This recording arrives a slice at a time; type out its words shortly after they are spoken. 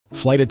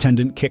Flight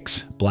attendant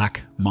kicks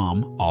black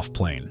mom off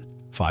plane.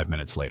 5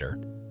 minutes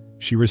later,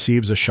 she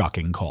receives a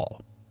shocking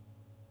call.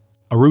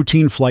 A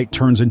routine flight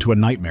turns into a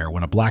nightmare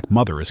when a black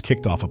mother is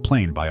kicked off a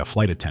plane by a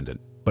flight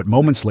attendant. But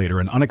moments later,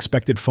 an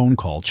unexpected phone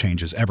call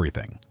changes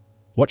everything.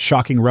 What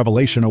shocking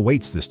revelation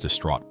awaits this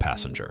distraught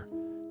passenger?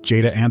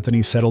 Jada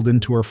Anthony settled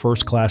into her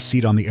first-class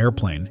seat on the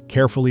airplane,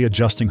 carefully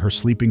adjusting her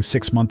sleeping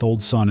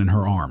 6-month-old son in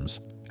her arms.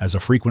 As a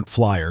frequent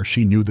flyer,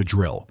 she knew the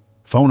drill.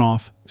 Phone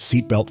off,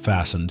 seatbelt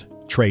fastened,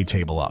 tray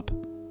table up.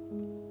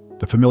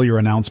 The familiar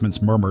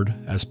announcements murmured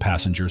as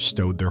passengers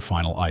stowed their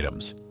final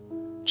items.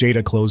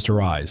 Jada closed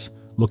her eyes,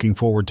 looking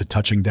forward to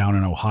touching down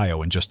in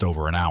Ohio in just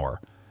over an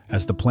hour.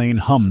 As the plane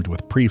hummed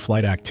with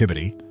pre-flight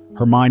activity,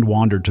 her mind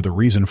wandered to the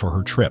reason for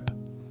her trip.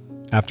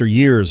 After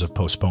years of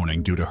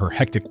postponing due to her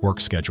hectic work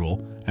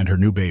schedule and her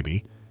new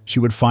baby, she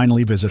would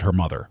finally visit her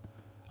mother.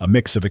 A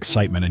mix of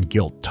excitement and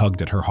guilt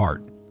tugged at her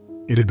heart.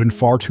 It had been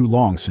far too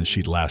long since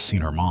she'd last seen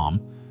her mom,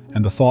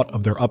 and the thought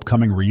of their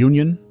upcoming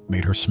reunion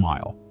made her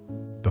smile.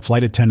 The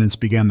flight attendants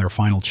began their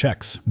final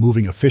checks,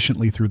 moving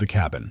efficiently through the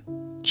cabin.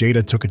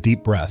 Jada took a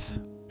deep breath,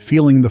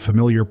 feeling the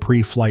familiar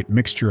pre-flight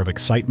mixture of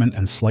excitement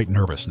and slight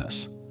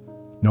nervousness.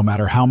 No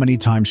matter how many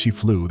times she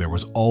flew, there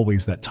was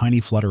always that tiny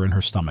flutter in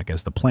her stomach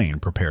as the plane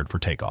prepared for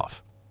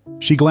takeoff.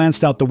 She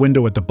glanced out the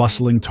window at the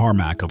bustling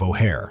tarmac of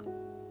O'Hare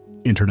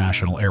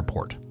International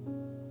Airport.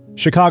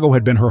 Chicago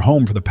had been her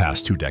home for the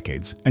past 2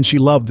 decades, and she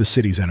loved the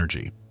city's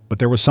energy. But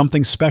there was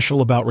something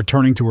special about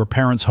returning to her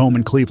parents' home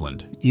in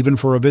Cleveland, even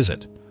for a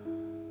visit.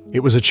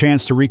 It was a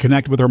chance to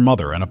reconnect with her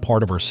mother and a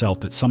part of herself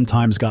that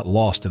sometimes got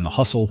lost in the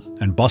hustle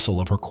and bustle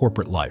of her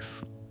corporate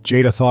life.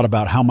 Jada thought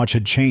about how much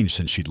had changed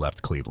since she'd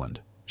left Cleveland.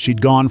 She'd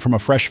gone from a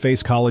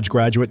fresh-faced college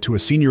graduate to a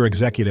senior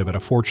executive at a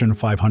Fortune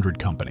 500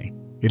 company.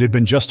 It had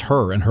been just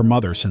her and her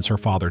mother since her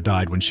father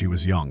died when she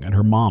was young, and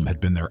her mom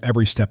had been there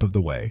every step of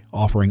the way,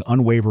 offering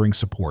unwavering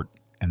support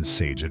and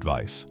sage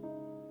advice.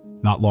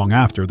 Not long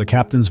after, the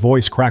captain's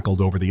voice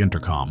crackled over the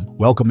intercom,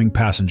 welcoming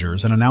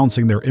passengers and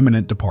announcing their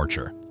imminent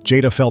departure.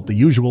 Jada felt the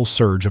usual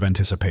surge of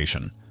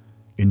anticipation.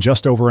 In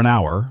just over an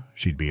hour,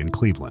 she'd be in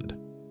Cleveland.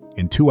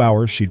 In 2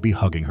 hours, she'd be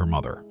hugging her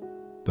mother.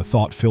 The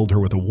thought filled her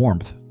with a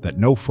warmth that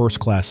no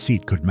first-class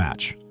seat could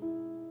match.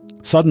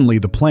 Suddenly,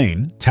 the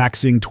plane,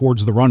 taxiing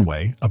towards the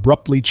runway,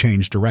 abruptly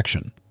changed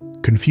direction.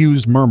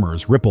 Confused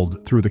murmurs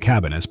rippled through the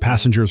cabin as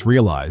passengers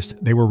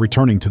realized they were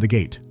returning to the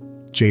gate.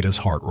 Jada's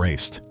heart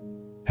raced.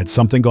 Had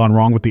something gone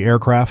wrong with the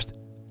aircraft?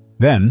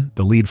 Then,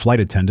 the lead flight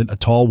attendant, a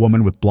tall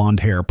woman with blonde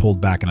hair pulled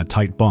back in a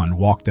tight bun,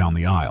 walked down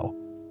the aisle.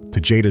 To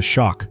Jada's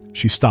shock,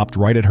 she stopped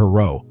right at her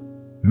row.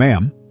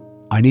 "Ma'am,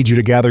 I need you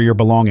to gather your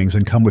belongings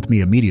and come with me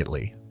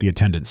immediately," the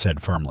attendant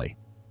said firmly.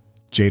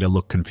 Jada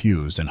looked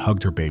confused and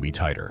hugged her baby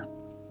tighter.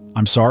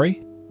 "I'm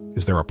sorry?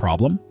 Is there a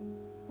problem?"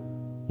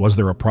 Was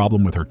there a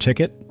problem with her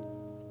ticket?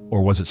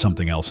 Or was it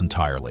something else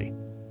entirely?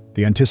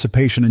 The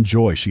anticipation and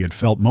joy she had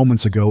felt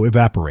moments ago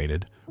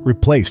evaporated,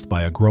 replaced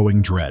by a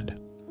growing dread.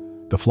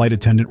 The flight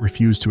attendant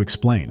refused to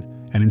explain,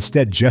 and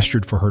instead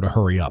gestured for her to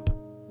hurry up.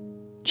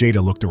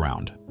 Jada looked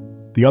around.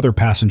 The other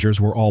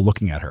passengers were all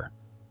looking at her.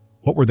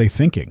 What were they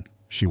thinking?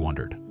 She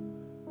wondered.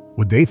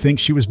 Would they think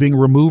she was being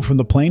removed from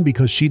the plane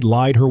because she'd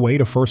lied her way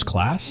to first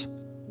class?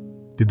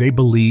 Did they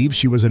believe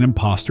she was an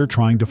imposter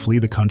trying to flee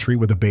the country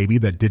with a baby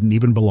that didn't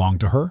even belong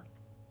to her?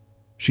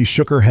 She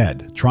shook her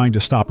head, trying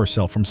to stop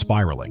herself from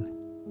spiraling.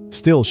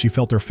 Still, she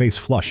felt her face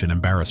flush in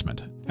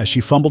embarrassment. As she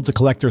fumbled to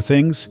collect her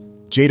things,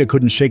 Jada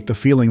couldn't shake the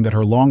feeling that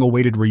her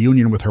long-awaited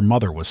reunion with her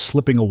mother was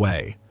slipping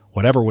away.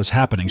 Whatever was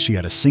happening, she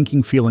had a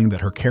sinking feeling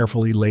that her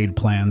carefully laid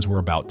plans were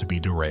about to be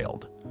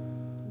derailed.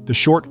 The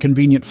short,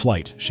 convenient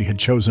flight she had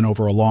chosen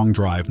over a long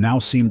drive now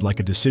seemed like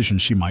a decision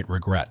she might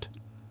regret.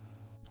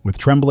 With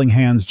trembling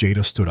hands,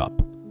 Jada stood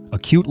up,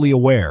 acutely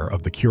aware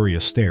of the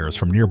curious stares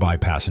from nearby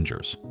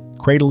passengers.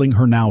 Cradling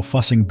her now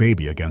fussing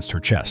baby against her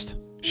chest,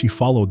 she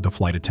followed the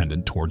flight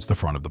attendant towards the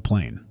front of the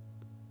plane.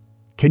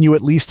 "Can you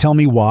at least tell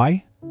me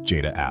why?"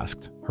 Jada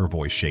asked, her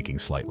voice shaking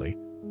slightly.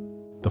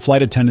 The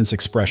flight attendant's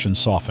expression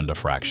softened a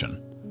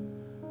fraction.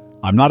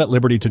 "I'm not at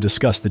liberty to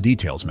discuss the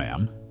details,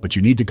 ma'am, but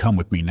you need to come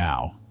with me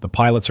now. The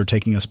pilots are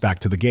taking us back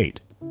to the gate."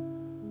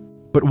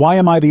 "But why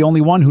am I the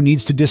only one who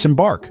needs to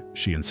disembark?"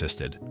 she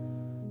insisted.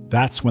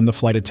 That's when the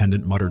flight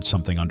attendant muttered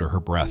something under her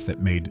breath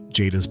that made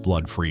Jada's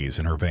blood freeze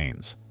in her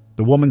veins.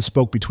 The woman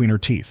spoke between her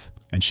teeth,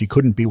 and she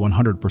couldn't be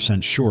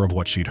 100% sure of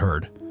what she'd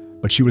heard,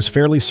 but she was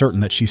fairly certain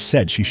that she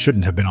said she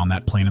shouldn't have been on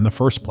that plane in the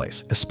first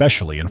place,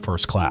 especially in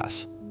first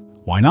class.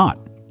 "Why not?"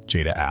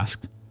 Jada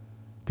asked.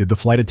 Did the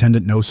flight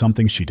attendant know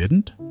something she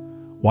didn't?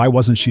 Why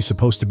wasn't she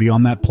supposed to be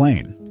on that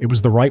plane? It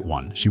was the right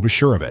one, she was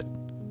sure of it.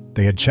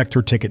 They had checked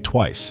her ticket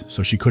twice,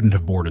 so she couldn't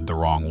have boarded the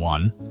wrong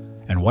one.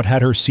 And what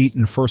had her seat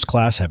in first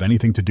class have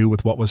anything to do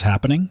with what was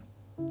happening?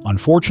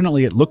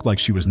 Unfortunately, it looked like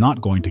she was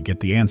not going to get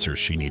the answers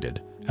she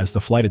needed, as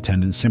the flight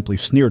attendant simply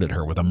sneered at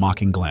her with a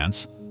mocking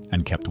glance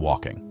and kept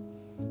walking.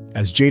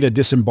 As Jada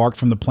disembarked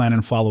from the plane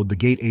and followed the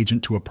gate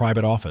agent to a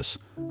private office,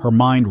 her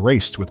mind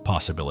raced with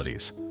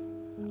possibilities.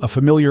 A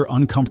familiar,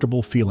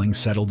 uncomfortable feeling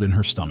settled in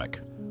her stomach.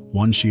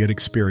 one she had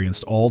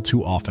experienced all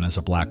too often as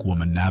a black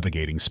woman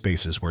navigating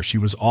spaces where she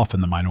was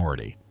often the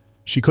minority.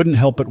 She couldn't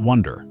help but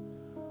wonder,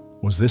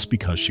 was this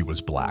because she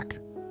was black?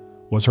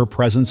 Was her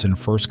presence in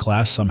first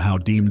class somehow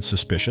deemed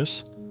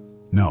suspicious?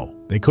 No,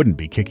 they couldn't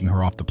be kicking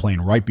her off the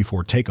plane right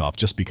before takeoff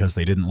just because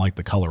they didn't like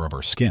the color of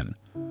her skin.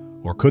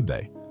 Or could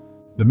they?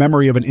 The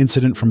memory of an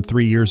incident from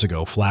 3 years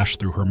ago flashed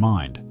through her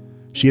mind.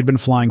 She had been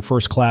flying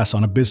first class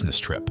on a business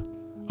trip,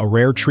 a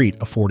rare treat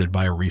afforded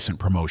by a recent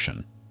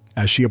promotion.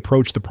 As she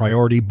approached the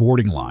priority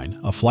boarding line,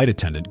 a flight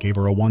attendant gave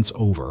her a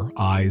once-over,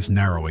 eyes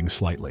narrowing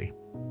slightly.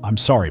 "I'm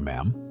sorry,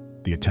 ma'am,"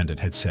 the attendant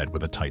had said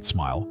with a tight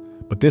smile,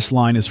 "but this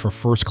line is for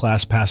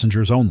first-class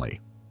passengers only."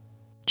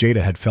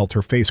 Jada had felt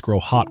her face grow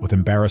hot with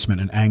embarrassment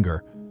and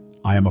anger.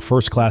 "I am a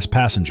first-class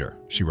passenger,"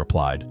 she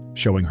replied,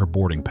 showing her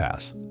boarding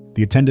pass.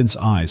 The attendant's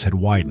eyes had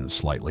widened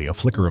slightly, a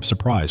flicker of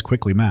surprise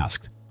quickly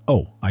masked.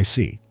 "Oh, I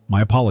see.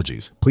 My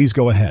apologies. Please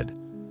go ahead."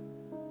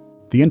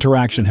 The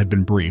interaction had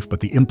been brief,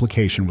 but the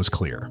implication was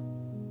clear.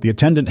 The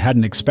attendant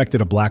hadn't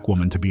expected a black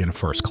woman to be in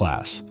first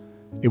class.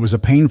 It was a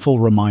painful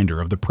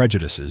reminder of the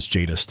prejudices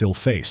Jada still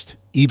faced,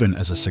 even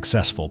as a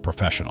successful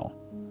professional.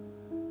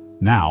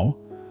 Now,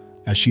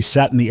 as she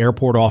sat in the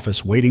airport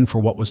office waiting for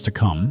what was to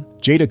come,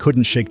 Jada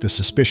couldn't shake the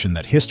suspicion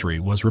that history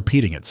was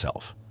repeating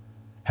itself.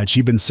 Had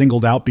she been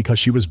singled out because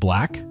she was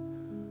black?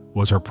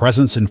 Was her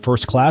presence in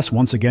first class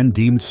once again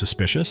deemed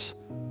suspicious?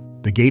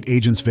 The gate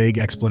agent's vague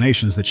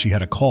explanations that she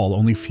had a call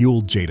only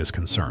fueled Jada's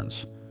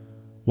concerns.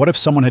 What if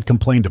someone had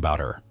complained about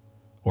her?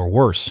 Or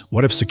worse,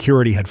 what if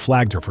security had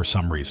flagged her for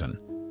some reason?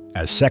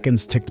 As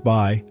seconds ticked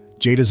by,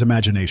 Jada's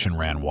imagination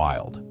ran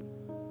wild.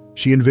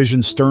 She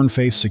envisioned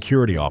stern-faced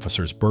security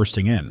officers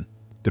bursting in,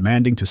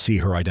 demanding to see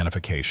her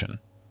identification.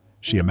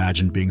 She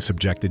imagined being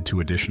subjected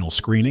to additional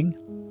screening,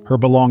 her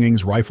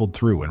belongings rifled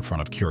through in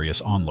front of curious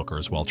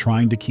onlookers while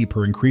trying to keep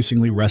her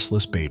increasingly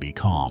restless baby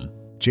calm.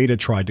 Jada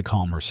tried to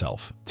calm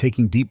herself,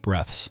 taking deep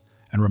breaths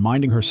and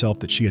reminding herself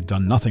that she had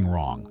done nothing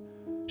wrong.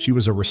 She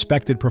was a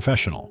respected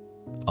professional,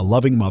 a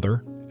loving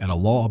mother, and a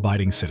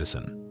law-abiding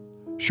citizen.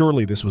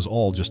 Surely this was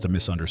all just a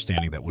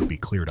misunderstanding that would be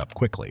cleared up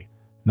quickly.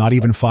 Not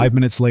even 5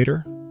 minutes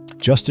later,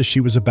 just as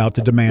she was about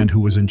to demand who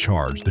was in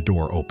charge, the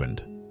door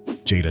opened.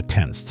 Jada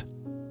tensed,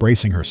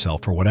 bracing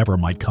herself for whatever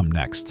might come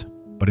next.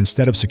 But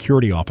instead of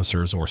security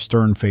officers or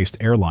stern-faced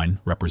airline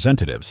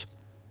representatives,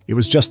 it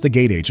was just the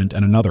gate agent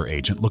and another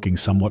agent looking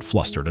somewhat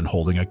flustered and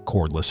holding a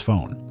cordless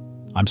phone.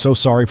 "I'm so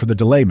sorry for the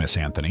delay, Miss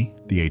Anthony,"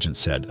 the agent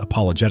said,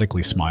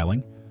 apologetically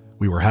smiling.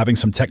 "We were having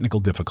some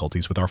technical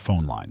difficulties with our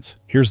phone lines.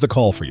 Here's the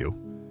call for you.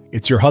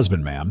 It's your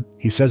husband, ma'am.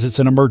 He says it's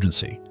an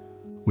emergency."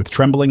 With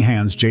trembling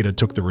hands, Jada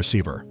took the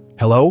receiver.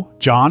 "Hello?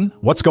 John?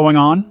 What's going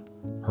on?"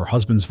 Her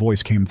husband's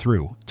voice came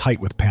through,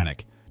 tight with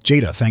panic.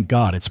 "Jada, thank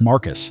God, it's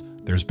Marcus.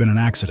 There's been an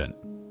accident."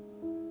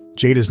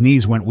 Jada's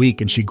knees went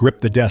weak and she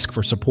gripped the desk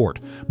for support.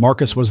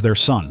 Marcus was their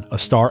son, a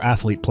star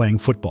athlete playing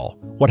football.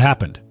 "What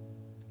happened?"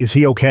 "Is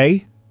he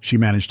okay?" she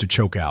managed to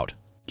choke out.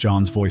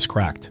 John's voice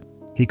cracked.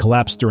 "He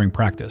collapsed during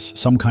practice,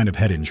 some kind of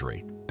head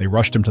injury. They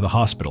rushed him to the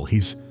hospital.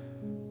 He's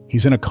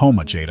in a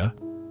coma, Jada.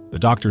 The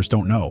doctors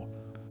don't know."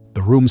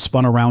 The room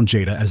spun around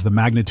Jada as the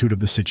magnitude of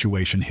the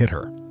situation hit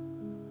her.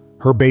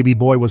 Her baby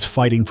boy was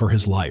fighting for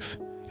his life,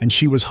 and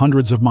she was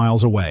hundreds of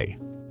miles away.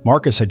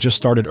 Marcus had just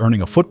started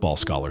earning a football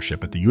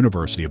scholarship at the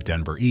University of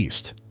Denver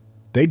East.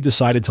 They'd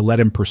decided to let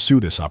him pursue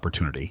this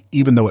opportunity,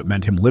 even though it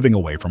meant him living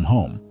away from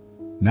home.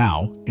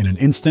 Now, in an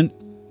instant,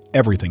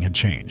 everything had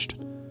changed.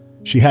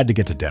 She had to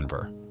get to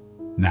Denver.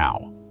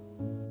 Now.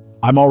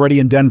 "I'm already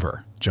in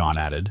Denver," John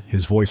added,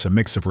 his voice a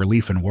mix of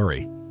relief and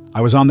worry.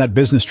 "I was on that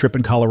business trip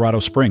in Colorado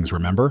Springs,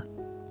 remember?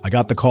 I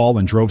got the call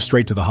and drove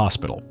straight to the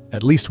hospital.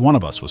 At least one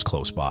of us was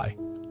close by."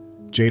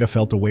 Jada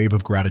felt a wave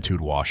of gratitude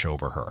wash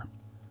over her.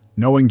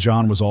 Knowing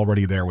John was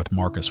already there with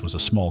Marcus was a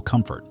small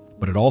comfort,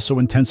 but it also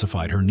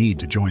intensified her need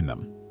to join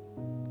them.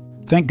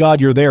 "Thank God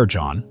you're there,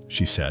 John,"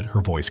 she said, her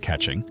voice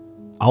catching.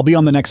 "I'll be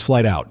on the next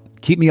flight out.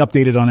 Keep me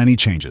updated on any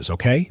changes,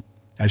 okay?"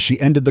 As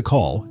she ended the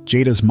call,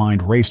 Jada's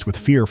mind raced with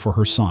fear for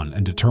her son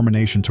and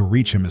determination to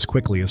reach him as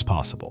quickly as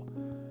possible.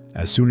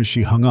 As soon as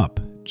she hung up,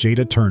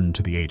 Jada turned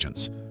to the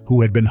agents,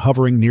 who had been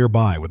hovering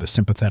nearby with a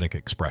sympathetic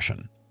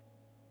expression.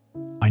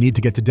 "I need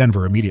to get to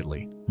Denver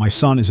immediately. My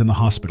son is in the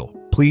hospital.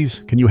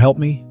 Please, can you help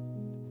me?"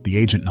 The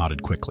agent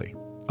nodded quickly.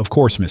 "Of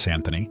course, Miss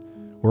Anthony.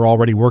 We're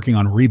already working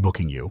on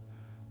rebooking you.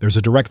 There's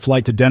a direct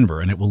flight to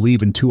Denver and it will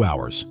leave in 2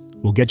 hours.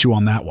 We'll get you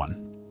on that one."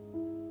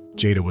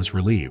 Jada was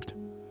relieved.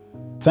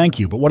 "Thank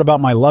you, but what about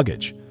my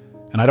luggage?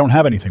 And I don't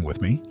have anything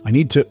with me. I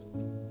need to—"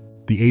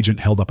 The agent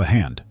held up a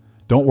hand.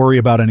 "Don't worry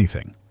about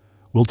anything.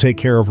 We'll take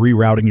care of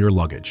rerouting your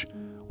luggage.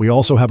 We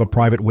also have a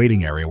private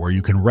waiting area where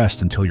you can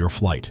rest until your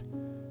flight.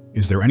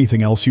 Is there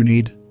anything else you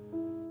need?"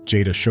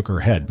 Jada shook her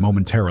head,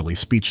 momentarily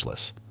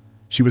speechless.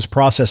 She was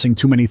processing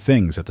too many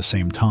things at the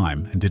same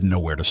time and didn't know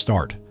where to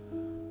start.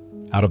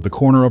 Out of the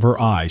corner of her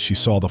eye, she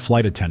saw the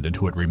flight attendant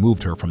who had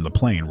removed her from the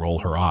plane roll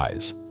her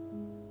eyes.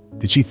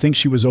 Did she think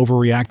she was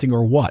overreacting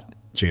or what?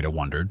 Jada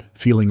wondered,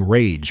 feeling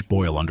rage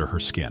boil under her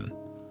skin.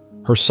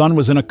 Her son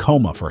was in a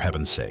coma, for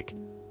heaven's sake.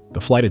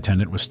 The flight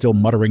attendant was still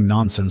muttering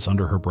nonsense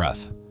under her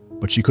breath,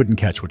 but she couldn't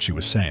catch what she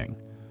was saying.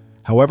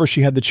 However,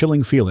 she had the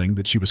chilling feeling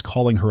that she was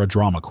calling her a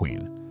drama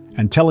queen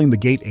and telling the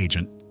gate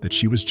agent that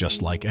she was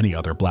just like any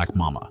other black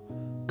mama,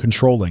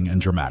 controlling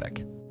and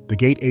dramatic. The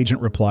gate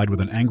agent replied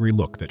with an angry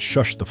look that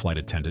shushed the flight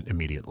attendant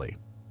immediately.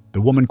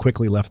 The woman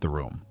quickly left the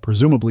room,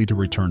 presumably to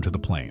return to the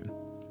plane.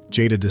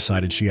 Jada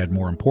decided she had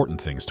more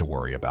important things to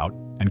worry about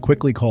and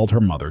quickly called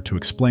her mother to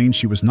explain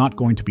she was not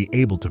going to be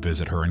able to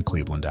visit her in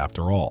Cleveland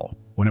after all.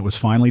 When it was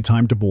finally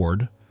time to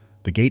board,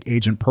 the gate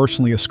agent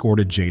personally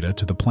escorted Jada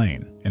to the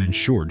plane and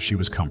ensured she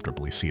was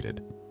comfortably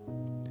seated.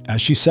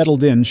 As she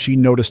settled in, she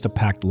noticed a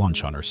packed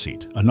lunch on her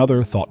seat,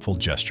 another thoughtful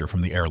gesture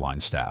from the airline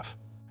staff.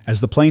 As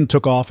the plane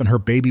took off and her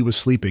baby was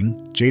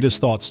sleeping, Jada's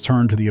thoughts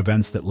turned to the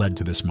events that led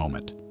to this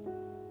moment.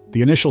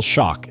 The initial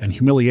shock and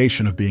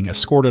humiliation of being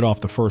escorted off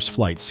the first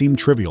flight seemed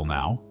trivial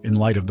now, in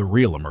light of the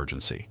real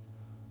emergency.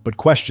 But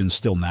questions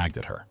still nagged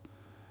at her.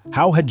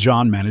 How had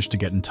John managed to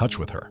get in touch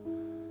with her?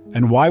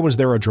 And why was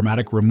there a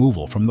dramatic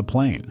removal from the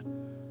plane?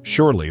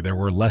 Surely there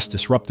were less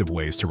disruptive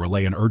ways to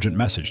relay an urgent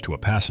message to a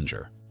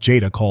passenger.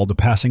 Jada called a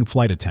passing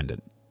flight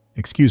attendant.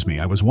 "Excuse me,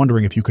 I was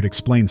wondering if you could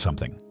explain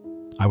something.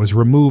 I was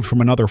removed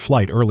from another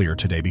flight earlier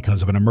today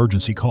because of an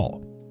emergency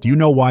call. Do you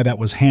know why that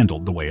was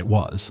handled the way it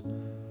was?"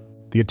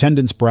 The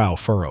attendant's brow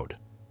furrowed.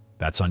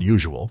 "That's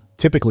unusual.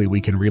 Typically, we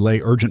can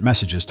relay urgent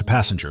messages to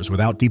passengers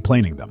without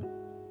deplaning them.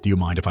 Do you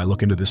mind if I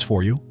look into this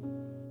for you?"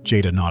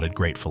 Jada nodded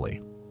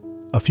gratefully.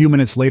 A few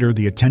minutes later,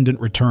 the attendant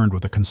returned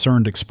with a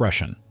concerned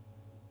expression.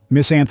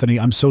 "Miss Anthony,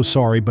 I'm so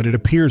sorry, but it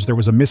appears there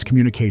was a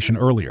miscommunication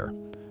earlier.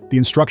 The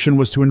instruction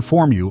was to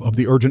inform you of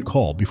the urgent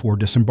call before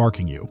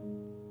disembarking you.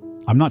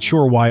 I'm not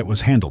sure why it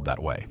was handled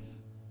that way."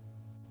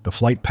 The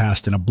flight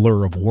passed in a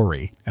blur of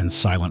worry and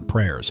silent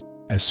prayers.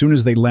 As soon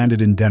as they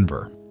landed in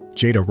Denver,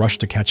 Jada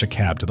rushed to catch a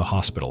cab to the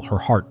hospital, her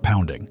heart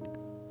pounding.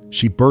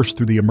 She burst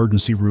through the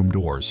emergency room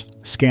doors,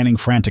 scanning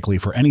frantically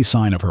for any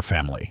sign of her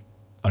family.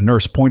 A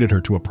nurse pointed her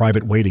to a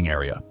private waiting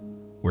area,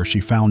 where she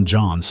found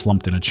John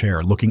slumped in a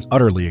chair, looking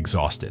utterly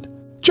exhausted.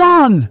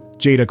 "John!"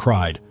 Jada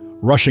cried,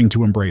 rushing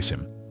to embrace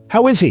him.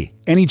 "How is he?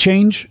 Any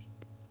change?"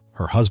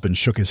 Her husband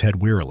shook his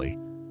head wearily.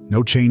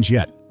 "No change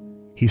yet.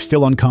 He's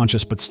still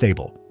unconscious but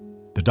stable.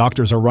 The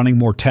doctors are running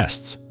more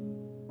tests."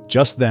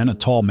 Just then, a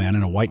tall man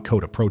in a white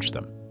coat approached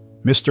them.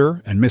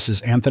 "Mr. and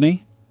Mrs.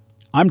 Anthony?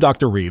 I'm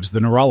Dr. Reeves,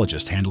 the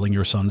neurologist handling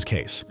your son's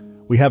case.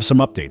 We have some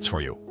updates for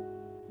you."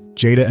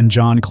 Jada and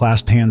John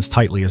clasped hands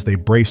tightly as they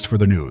braced for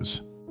the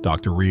news.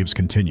 Dr. Reeves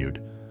continued,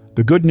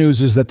 "The good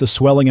news is that the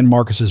swelling in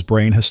Marcus's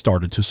brain has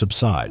started to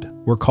subside.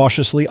 We're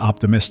cautiously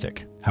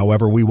optimistic.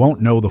 However, we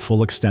won't know the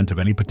full extent of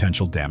any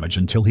potential damage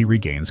until he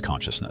regains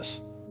consciousness."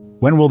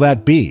 "When will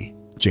that be?"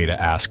 Jada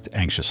asked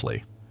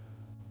anxiously.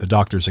 The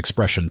doctor's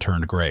expression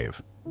turned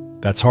grave.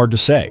 "That's hard to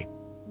say.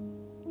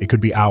 It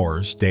could be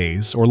hours,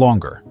 days, or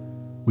longer.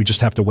 We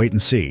just have to wait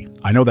and see.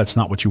 I know that's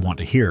not what you want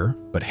to hear,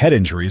 but head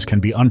injuries can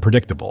be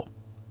unpredictable."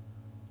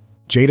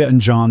 Jada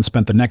and John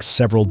spent the next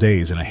several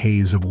days in a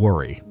haze of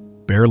worry,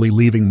 barely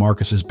leaving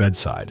Marcus's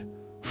bedside.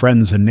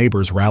 Friends and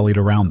neighbors rallied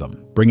around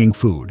them, bringing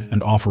food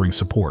and offering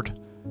support.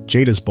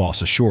 Jada's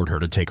boss assured her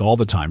to take all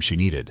the time she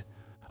needed.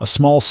 A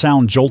small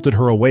sound jolted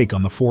her awake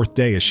on the fourth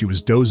day as she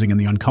was dozing in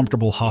the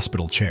uncomfortable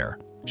hospital chair.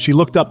 She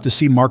looked up to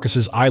see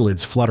Marcus's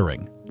eyelids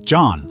fluttering.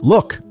 "John,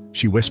 look!"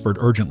 she whispered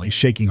urgently,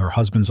 shaking her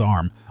husband's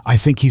arm. "I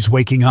think he's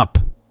waking up."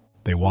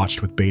 They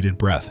watched with bated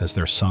breath as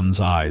their son's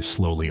eyes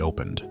slowly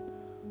opened.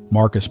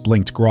 Marcus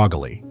blinked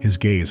groggily, his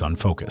gaze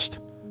unfocused.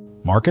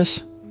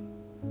 "Marcus?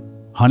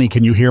 Honey,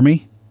 can you hear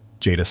me?"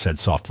 Jada said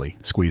softly,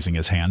 squeezing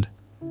his hand.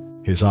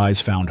 His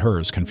eyes found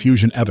hers,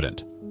 confusion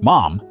evident.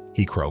 "Mom,"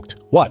 he croaked.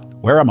 "What?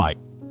 Where am I?"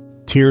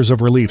 Tears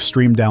of relief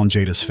streamed down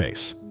Jada's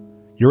face.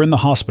 "You're in the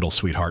hospital,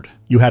 sweetheart.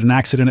 You had an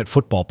accident at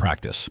football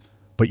practice,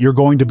 but you're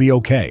going to be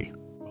okay."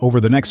 Over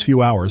the next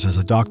few hours, as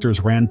the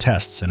doctors ran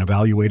tests and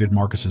evaluated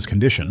Marcus's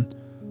condition,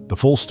 the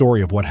full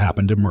story of what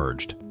happened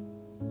emerged.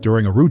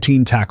 During a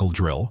routine tackle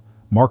drill,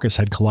 Marcus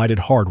had collided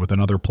hard with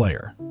another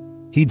player.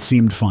 He'd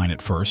seemed fine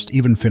at first,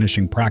 even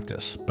finishing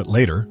practice, but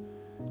later,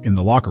 in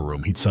the locker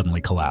room, he'd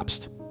suddenly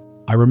collapsed.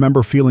 "I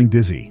remember feeling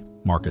dizzy,"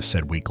 Marcus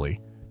said weakly.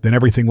 "Then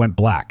everything went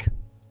black."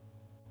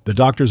 The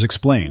doctors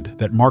explained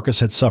that Marcus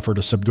had suffered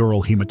a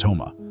subdural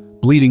hematoma,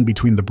 bleeding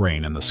between the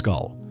brain and the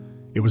skull.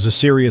 It was a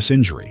serious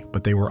injury,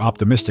 but they were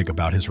optimistic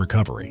about his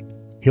recovery.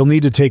 "He'll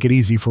need to take it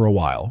easy for a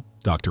while,"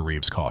 Dr.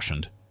 Reeves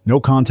cautioned. "No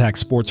contact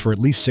sports for at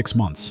least 6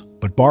 months,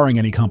 but barring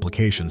any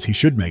complications, he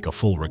should make a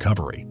full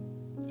recovery."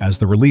 As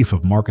the relief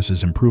of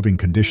Marcus's improving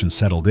condition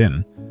settled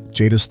in,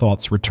 Jada's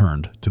thoughts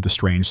returned to the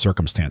strange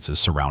circumstances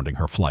surrounding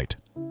her flight.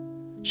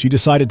 She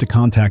decided to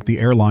contact the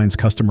airline's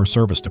customer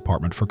service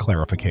department for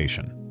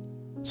clarification.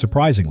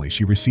 Surprisingly,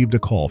 she received a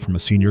call from a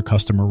senior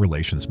customer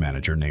relations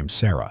manager named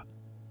Sarah.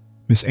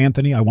 "Miss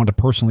Anthony, I want to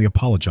personally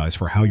apologize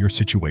for how your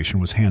situation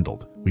was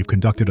handled. We've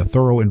conducted a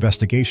thorough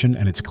investigation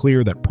and it's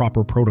clear that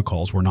proper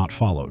protocols were not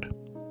followed."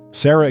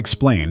 Sarah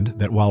explained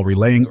that while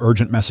relaying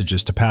urgent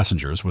messages to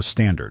passengers was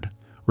standard,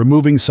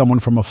 Removing someone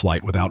from a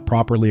flight without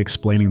properly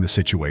explaining the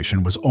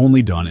situation was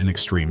only done in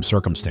extreme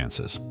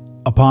circumstances.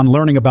 Upon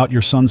learning about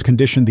your son's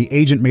condition, the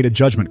agent made a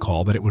judgment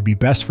call that it would be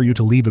best for you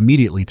to leave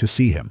immediately to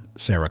see him,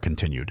 Sarah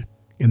continued.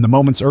 In the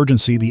moment's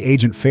urgency, the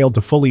agent failed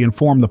to fully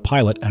inform the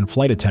pilot and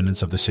flight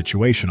attendants of the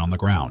situation on the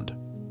ground.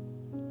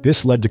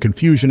 This led to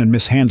confusion and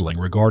mishandling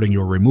regarding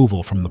your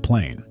removal from the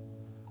plane.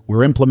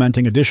 We're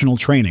implementing additional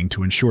training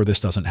to ensure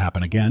this doesn't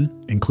happen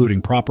again,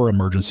 including proper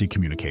emergency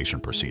communication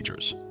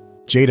procedures.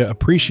 Jada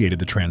appreciated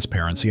the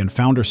transparency and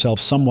found herself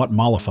somewhat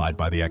mollified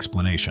by the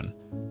explanation.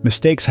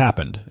 Mistakes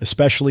happened,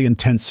 especially in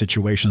tense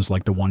situations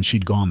like the one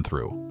she'd gone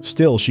through.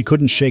 Still, she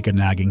couldn't shake a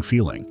nagging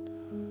feeling.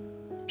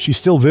 She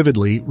still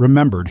vividly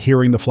remembered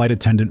hearing the flight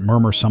attendant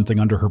murmur something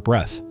under her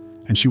breath,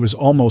 and she was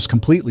almost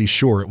completely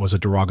sure it was a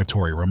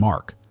derogatory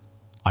remark.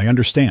 I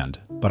understand,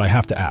 but I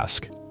have to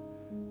ask.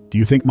 Do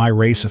you think my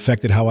race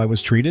affected how I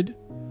was treated?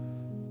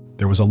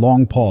 There was a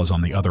long pause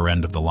on the other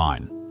end of the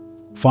line.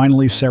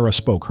 Finally, Sarah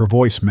spoke, her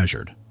voice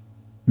measured.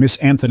 Miss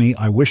Anthony,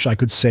 I wish I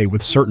could say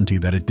with certainty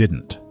that it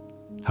didn't.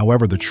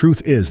 However, the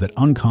truth is that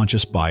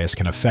unconscious bias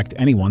can affect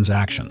anyone's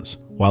actions.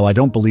 While I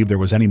don't believe there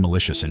was any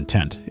malicious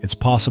intent, it's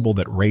possible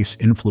that race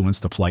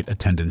influenced the flight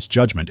attendant's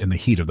judgment in the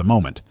heat of the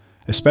moment,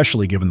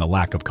 especially given the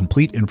lack of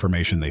complete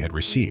information they had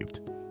received.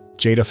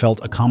 Jada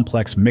felt a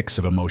complex mix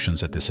of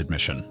emotions at this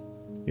admission.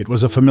 It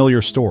was a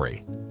familiar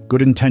story,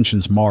 good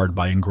intentions marred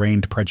by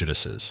ingrained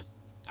prejudices.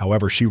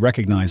 However, she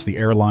recognized the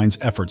airline's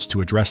efforts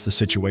to address the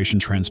situation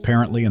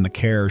transparently and the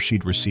care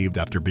she'd received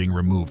after being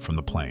removed from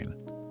the plane.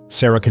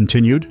 Sarah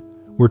continued,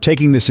 We're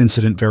taking this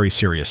incident very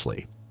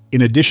seriously.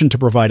 In addition to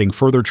providing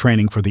further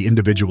training for the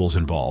individuals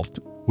involved,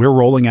 we're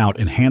rolling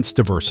out enhanced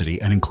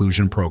diversity and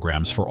inclusion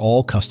programs for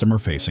all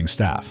customer-facing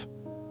staff.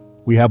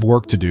 We have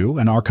work to do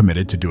and are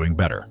committed to doing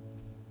better.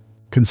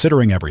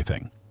 Considering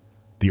everything,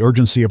 the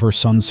urgency of her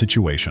son's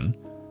situation,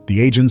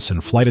 the agents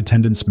and flight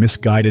attendants'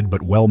 misguided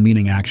but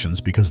well-meaning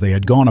actions because they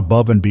had gone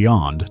above and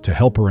beyond to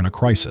help her in a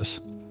crisis,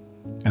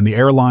 and the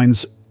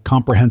airline's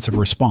comprehensive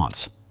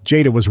response,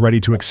 Jada was ready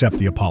to accept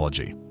the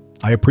apology.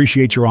 I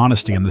appreciate your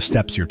honesty and the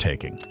steps you're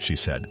taking, she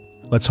said.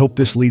 Let's hope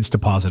this leads to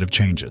positive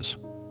changes.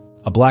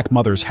 A black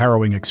mother's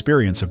harrowing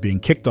experience of being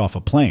kicked off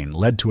a plane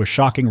led to a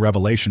shocking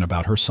revelation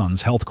about her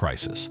son's health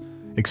crisis,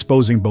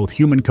 exposing both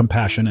human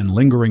compassion and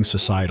lingering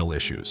societal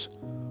issues.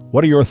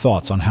 What are your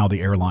thoughts on how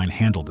the airline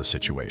handled the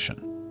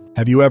situation?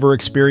 Have you ever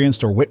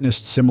experienced or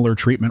witnessed similar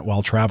treatment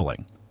while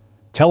traveling?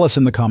 Tell us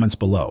in the comments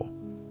below.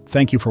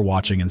 Thank you for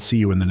watching and see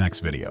you in the next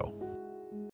video.